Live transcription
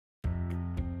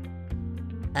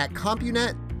At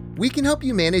CompuNet, we can help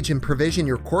you manage and provision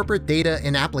your corporate data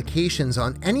and applications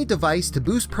on any device to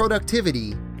boost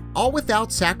productivity, all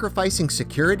without sacrificing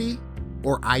security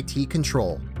or IT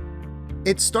control.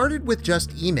 It started with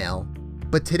just email,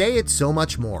 but today it's so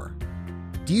much more.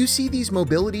 Do you see these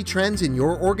mobility trends in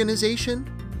your organization?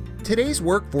 Today's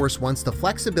workforce wants the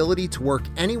flexibility to work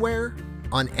anywhere,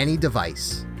 on any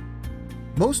device.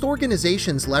 Most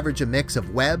organizations leverage a mix of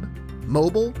web,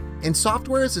 mobile, and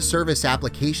software-as-a-service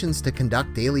applications to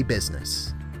conduct daily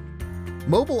business.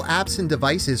 Mobile apps and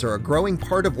devices are a growing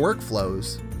part of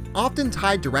workflows, often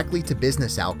tied directly to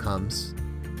business outcomes.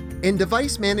 And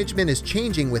device management is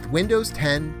changing with Windows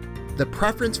 10, the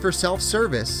preference for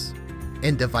self-service,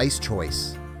 and device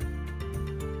choice.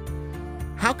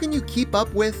 How can you keep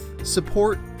up with,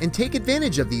 support, and take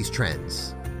advantage of these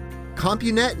trends?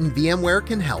 CompuNet and VMware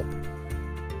can help.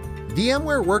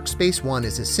 VMware Workspace ONE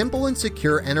is a simple and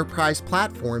secure enterprise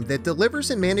platform that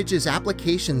delivers and manages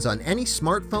applications on any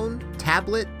smartphone,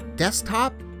 tablet,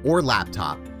 desktop, or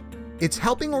laptop. It's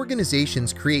helping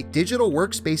organizations create digital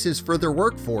workspaces for their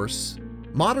workforce,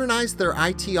 modernize their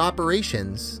IT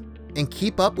operations, and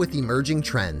keep up with emerging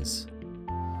trends.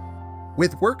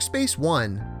 With Workspace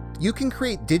ONE, you can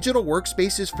create digital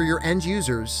workspaces for your end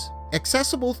users,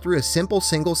 accessible through a simple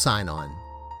single sign-on.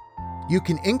 You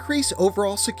can increase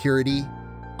overall security,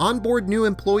 onboard new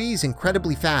employees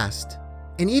incredibly fast,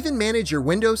 and even manage your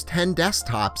Windows 10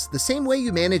 desktops the same way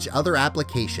you manage other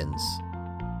applications.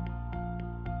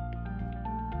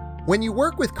 When you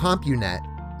work with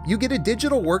CompuNet, you get a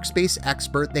digital workspace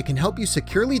expert that can help you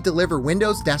securely deliver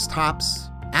Windows desktops,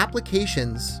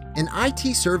 applications, and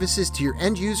IT services to your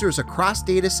end users across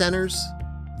data centers,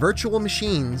 virtual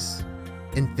machines,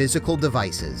 and physical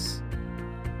devices.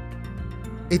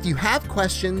 If you have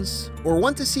questions or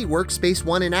want to see Workspace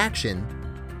ONE in action,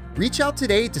 reach out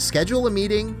today to schedule a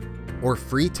meeting or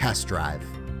free test drive.